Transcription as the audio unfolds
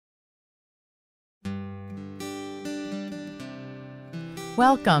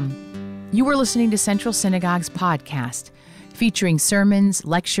Welcome. You are listening to Central Synagogue's podcast, featuring sermons,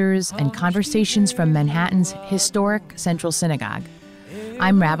 lectures, and conversations from Manhattan's historic Central Synagogue.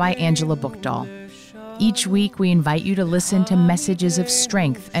 I'm Rabbi Angela Buchdahl. Each week, we invite you to listen to messages of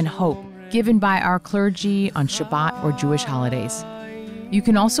strength and hope given by our clergy on Shabbat or Jewish holidays. You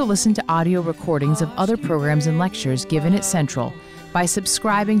can also listen to audio recordings of other programs and lectures given at Central by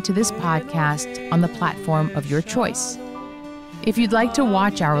subscribing to this podcast on the platform of your choice. If you'd like to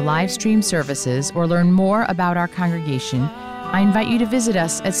watch our live stream services or learn more about our congregation, I invite you to visit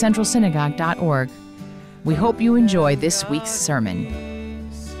us at centralsynagogue.org. We hope you enjoy this week's sermon.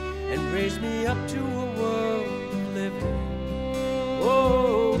 And raise me up to a world of living,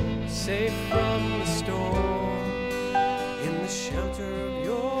 oh, safe from the storm, in the shelter of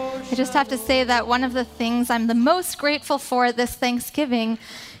your. I just have to say that one of the things I'm the most grateful for this Thanksgiving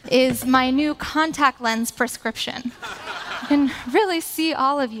is my new contact lens prescription. I can really see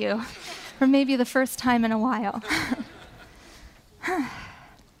all of you for maybe the first time in a while.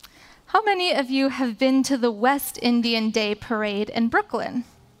 How many of you have been to the West Indian Day Parade in Brooklyn?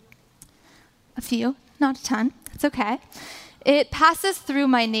 A few, not a ton. It's okay. It passes through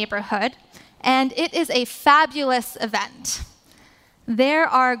my neighborhood, and it is a fabulous event. There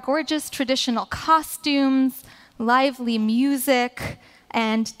are gorgeous traditional costumes, lively music,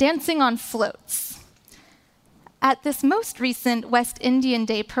 and dancing on floats. At this most recent West Indian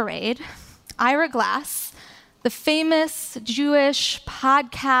Day Parade, Ira Glass, the famous Jewish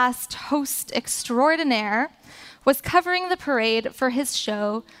podcast host extraordinaire, was covering the parade for his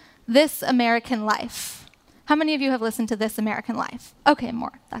show, This American Life. How many of you have listened to This American Life? Okay,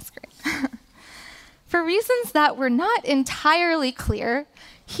 more. That's great. For reasons that were not entirely clear,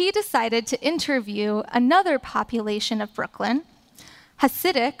 he decided to interview another population of Brooklyn,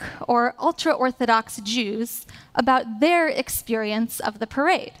 Hasidic or ultra-Orthodox Jews, about their experience of the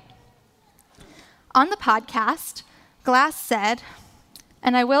parade. On the podcast, Glass said,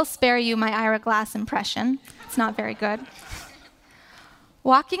 and I will spare you my Ira Glass impression, it's not very good.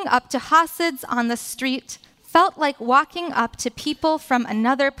 Walking up to Hasids on the street felt like walking up to people from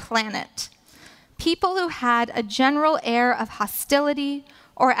another planet, people who had a general air of hostility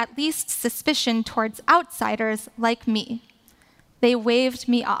or at least suspicion towards outsiders like me. They waved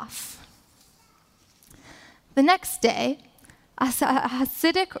me off. The next day, a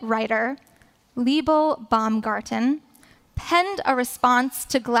Hasidic writer, Liebel Baumgarten, penned a response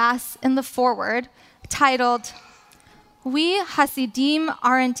to Glass in the foreword titled, "We Hasidim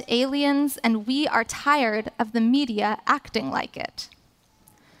aren't aliens and we are tired of the media acting like it."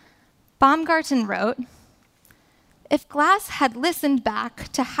 Baumgarten wrote, "If Glass had listened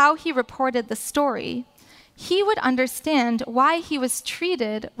back to how he reported the story, he would understand why he was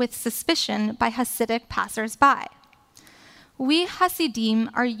treated with suspicion by Hasidic passers-by. We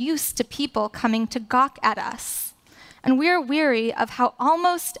Hasidim are used to people coming to gawk at us, and we're weary of how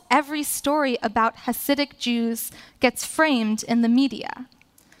almost every story about Hasidic Jews gets framed in the media.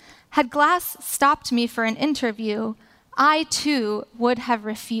 Had Glass stopped me for an interview, I too would have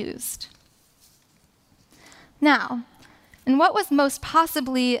refused." Now, and what was most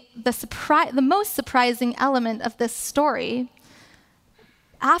possibly the most surprising element of this story,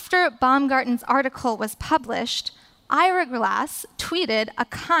 after Baumgarten's article was published, Ira Glass tweeted a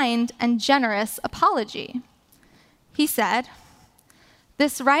kind and generous apology. He said,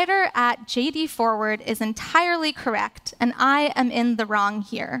 "This writer at JD Forward is entirely correct, and I am in the wrong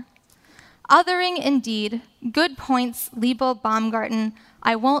here. Othering indeed, good points, Liebel Baumgarten.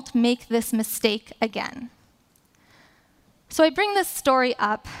 I won't make this mistake again." So I bring this story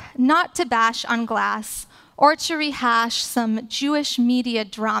up not to bash on Glass or to rehash some Jewish media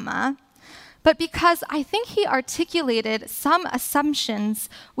drama, but because I think he articulated some assumptions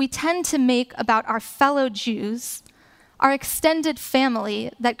we tend to make about our fellow Jews, our extended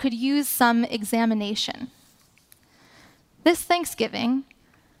family, that could use some examination. This Thanksgiving,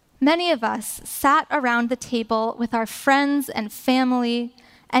 many of us sat around the table with our friends and family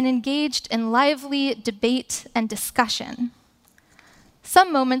and engaged in lively debate and discussion.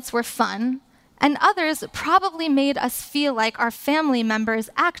 Some moments were fun, and others probably made us feel like our family members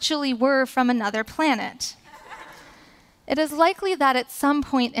actually were from another planet. It is likely that at some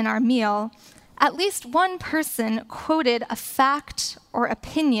point in our meal, at least one person quoted a fact or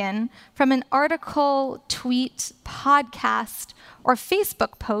opinion from an article, tweet, podcast, or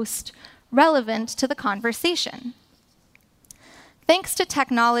Facebook post relevant to the conversation. Thanks to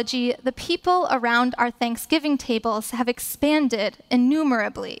technology, the people around our Thanksgiving tables have expanded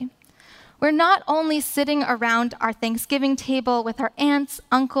innumerably. We're not only sitting around our Thanksgiving table with our aunts,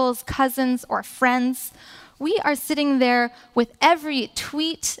 uncles, cousins, or friends, we are sitting there with every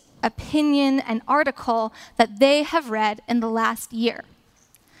tweet, opinion, and article that they have read in the last year.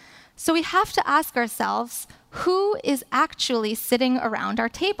 So we have to ask ourselves, who is actually sitting around our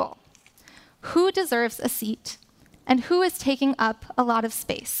table? Who deserves a seat? And who is taking up a lot of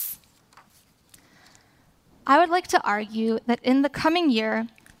space? I would like to argue that in the coming year,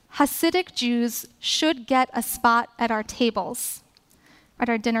 Hasidic Jews should get a spot at our tables, at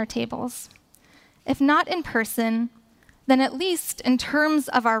our dinner tables. If not in person, then at least in terms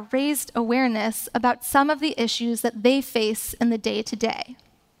of our raised awareness about some of the issues that they face in the day-to-day.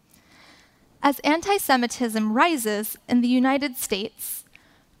 As anti-Semitism rises in the United States,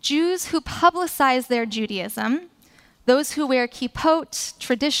 Jews who publicize their Judaism, those who wear kippot,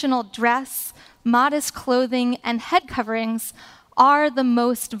 traditional dress, modest clothing, and head coverings, are the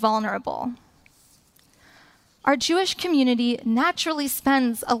most vulnerable. Our Jewish community naturally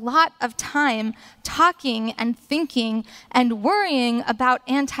spends a lot of time talking and thinking and worrying about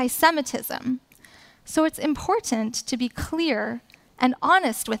anti-Semitism. So it's important to be clear and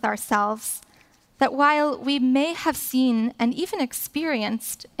honest with ourselves that while we may have seen and even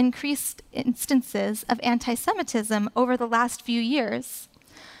experienced increased instances of anti-Semitism over the last few years,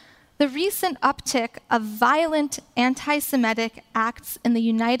 the recent uptick of violent anti-Semitic acts in the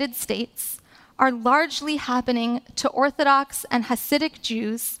United States are largely happening to Orthodox and Hasidic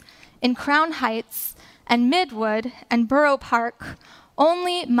Jews in Crown Heights and Midwood and Borough Park,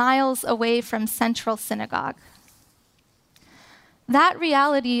 only miles away from Central Synagogue. That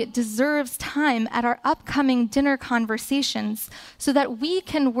reality deserves time at our upcoming dinner conversations so that we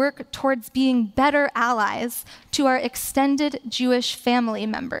can work towards being better allies to our extended Jewish family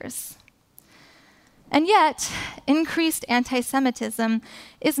members. And yet, increased anti-Semitism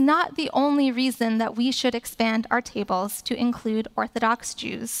is not the only reason that we should expand our tables to include Orthodox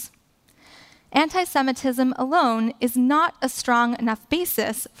Jews. Anti-Semitism alone is not a strong enough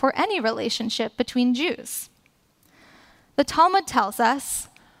basis for any relationship between Jews. The Talmud tells us,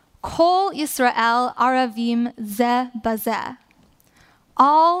 Kol Yisrael Aravim ze bazeh.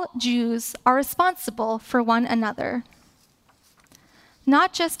 All Jews are responsible for one another.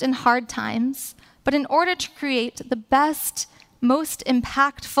 Not just in hard times, but in order to create the best, most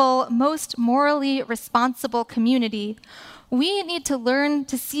impactful, most morally responsible community, we need to learn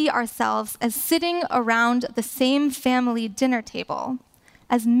to see ourselves as sitting around the same family dinner table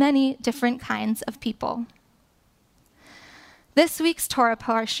as many different kinds of people. This week's Torah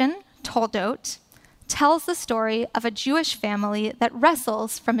portion, Toldot, tells the story of a Jewish family that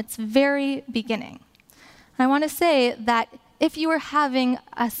wrestles from its very beginning. And I want to say that if you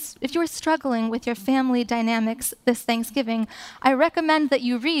are struggling with your family dynamics this Thanksgiving, I recommend that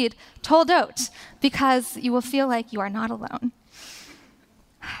you read Toldot because you will feel like you are not alone.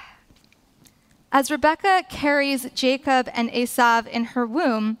 As Rebekah carries Jacob and Esav in her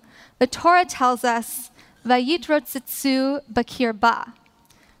womb, the Torah tells us, Vayitrotzitzu bakirba.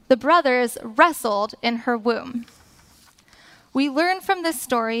 The brothers wrestled in her womb. We learn from this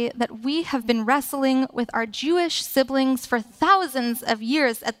story that we have been wrestling with our Jewish siblings for thousands of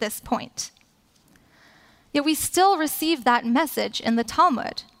years at this point. Yet we still receive that message in the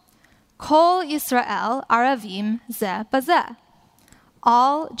Talmud. Kol Yisrael Aravim ze bazeh.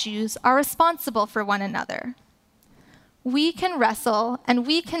 All Jews are responsible for one another. We can wrestle and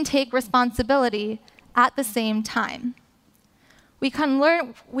we can take responsibility at the same time. We can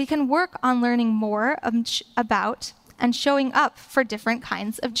work on learning more about and showing up for different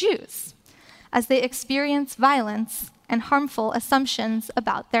kinds of Jews as they experience violence and harmful assumptions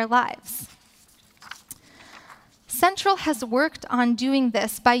about their lives. Central has worked on doing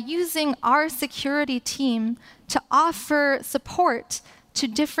this by using our security team to offer support to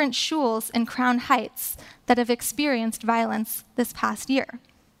different shuls in Crown Heights that have experienced violence this past year.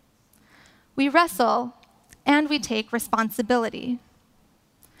 We wrestle and we take responsibility.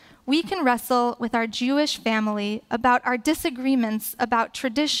 We can wrestle with our Jewish family about our disagreements about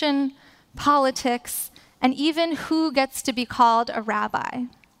tradition, politics, and even who gets to be called a rabbi.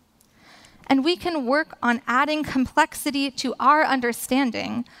 And we can work on adding complexity to our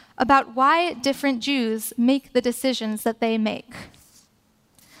understanding about why different Jews make the decisions that they make.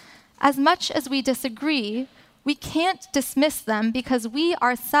 As much as we disagree, we can't dismiss them because we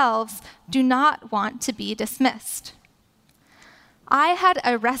ourselves do not want to be dismissed. I had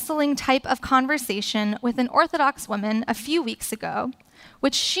a wrestling type of conversation with an Orthodox woman a few weeks ago,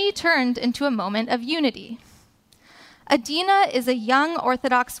 which she turned into a moment of unity. Adina is a young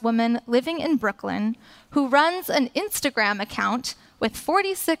Orthodox woman living in Brooklyn who runs an Instagram account with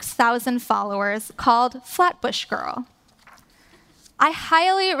 46,000 followers called Flatbush Girl. I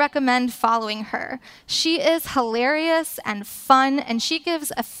highly recommend following her. She is hilarious and fun, and she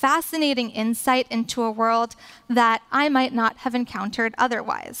gives a fascinating insight into a world that I might not have encountered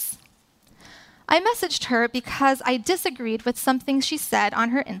otherwise. I messaged her because I disagreed with something she said on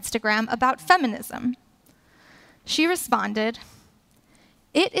her Instagram about feminism. She responded,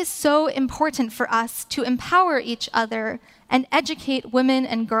 "It is so important for us to empower each other and educate women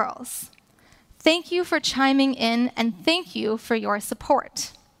and girls. Thank you for chiming in, and thank you for your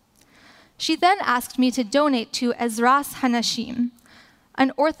support." She then asked me to donate to Ezras Hanashim,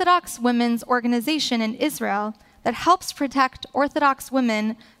 an Orthodox women's organization in Israel that helps protect Orthodox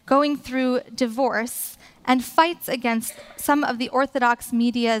women going through divorce and fights against some of the Orthodox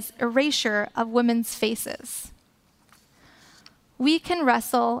media's erasure of women's faces. We can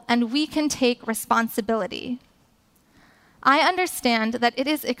wrestle and we can take responsibility. I understand that it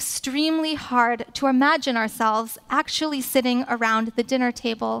is extremely hard to imagine ourselves actually sitting around the dinner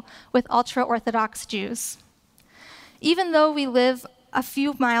table with ultra-Orthodox Jews. Even though we live a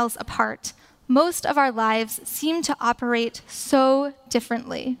few miles apart, most of our lives seem to operate so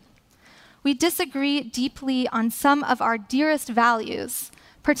differently. We disagree deeply on some of our dearest values,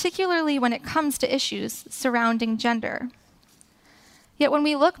 particularly when it comes to issues surrounding gender. Yet when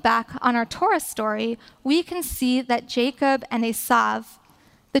we look back on our Torah story, we can see that Jacob and Esav,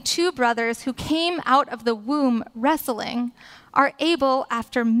 the two brothers who came out of the womb wrestling, are able,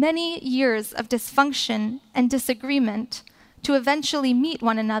 after many years of dysfunction and disagreement, to eventually meet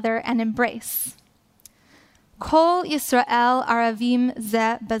one another and embrace. Kol Yisrael aravim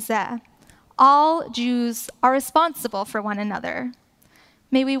zeh bazeh. All Jews are responsible for one another.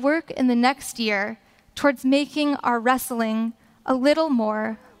 May we work in the next year towards making our wrestling a little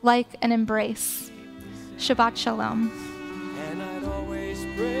more like an embrace. Shabbat Shalom. And I'd always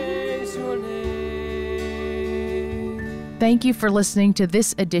praise your name. Thank you for listening to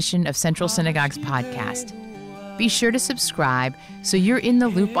this edition of Central Synagogue's podcast. Be sure to subscribe so you're in the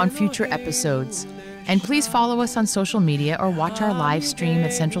loop on future episodes. And please follow us on social media or watch our live stream at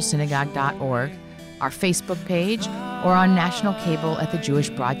centralsynagogue.org, our Facebook page, or on national cable at the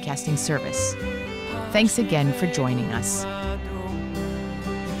Jewish Broadcasting Service. Thanks again for joining us.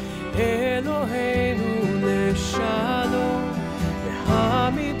 Eloheinu leshalom,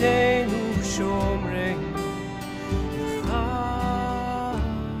 v'hamidenu shomer.